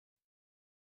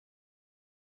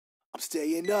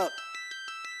staying up.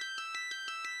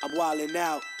 I'm wildin'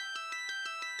 out.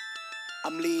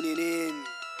 I'm leaning in.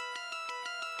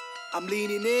 I'm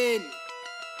leaning in.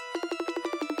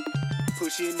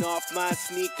 Pushing off my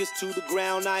sneakers to the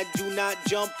ground. I do not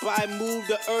jump, I move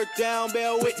the earth down.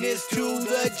 Bear witness to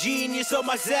the genius of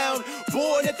my sound.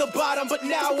 Born at the bottom, but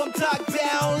now I'm top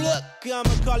down. Look,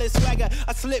 I'ma call it swagger.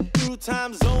 I slip through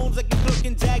time zones like a cloak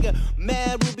and dagger.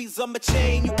 Mad rubies on my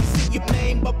chain. You can see your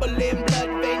name bubbling, blood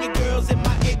vein. Your girl's in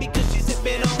my ear because she's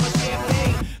sipping on my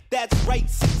champagne. That's right,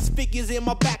 6 figures in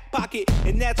my back pocket.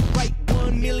 And that's right,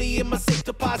 1 million in my safe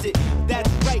deposit. That's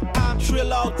right, I'm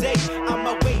trill all day. On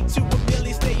my way to a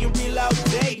million, staying real all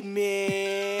day,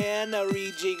 man. I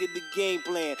rejiggered the game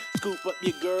plan. Scoop up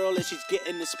your girl and she's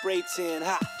getting the spray tan.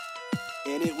 Ha!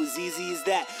 And it was easy as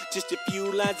that. Just a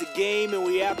few lines of game and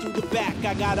we out through the back.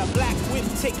 I got a black whip,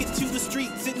 take it to the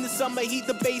streets. In the summer heat,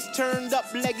 the bass turned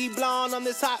up. Leggy blonde on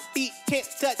this hot beat. Can't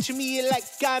touch me like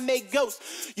I make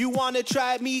ghosts. You wanna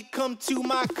try me, come to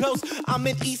my coast. I'm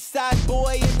an east side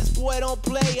boy and this boy don't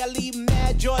play. I leave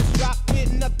mad jaws drop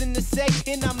with nothing to say.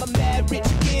 And I'm a mad rich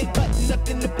kid but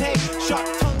nothing to pay. Sharp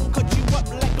tongue cut you up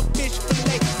like a fish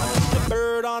fillet. I'm just a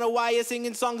bird on a wire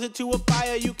singing songs into a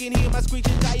fire. You can hear my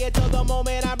screeching tire till the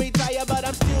moment I retire. But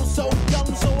I'm still so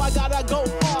young, so I gotta go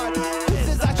hard. Who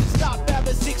says I should stop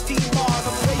after 16 bars?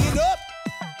 I'm staying up.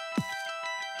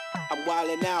 I'm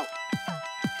wildin' out.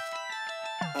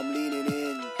 I'm leaning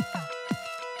in.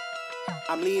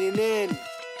 I'm leaning in.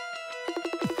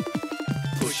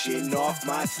 Pushing off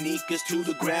my sneakers to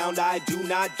the ground. I do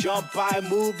not jump, I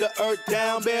move the earth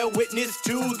down. Bear witness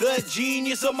to the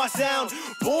genius of my sound.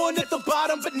 Born at the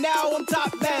bottom, but now I'm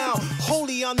top down.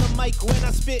 Holy on the mic when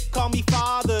I spit, call me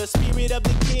father. Spirit of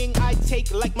the king, I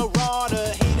take like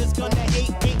marauder. Haters gonna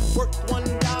hate, ain't worth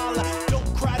 $1.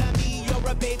 Don't cry to me, you're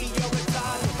a baby, you're a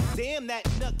toddler. Damn, that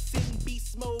nuts in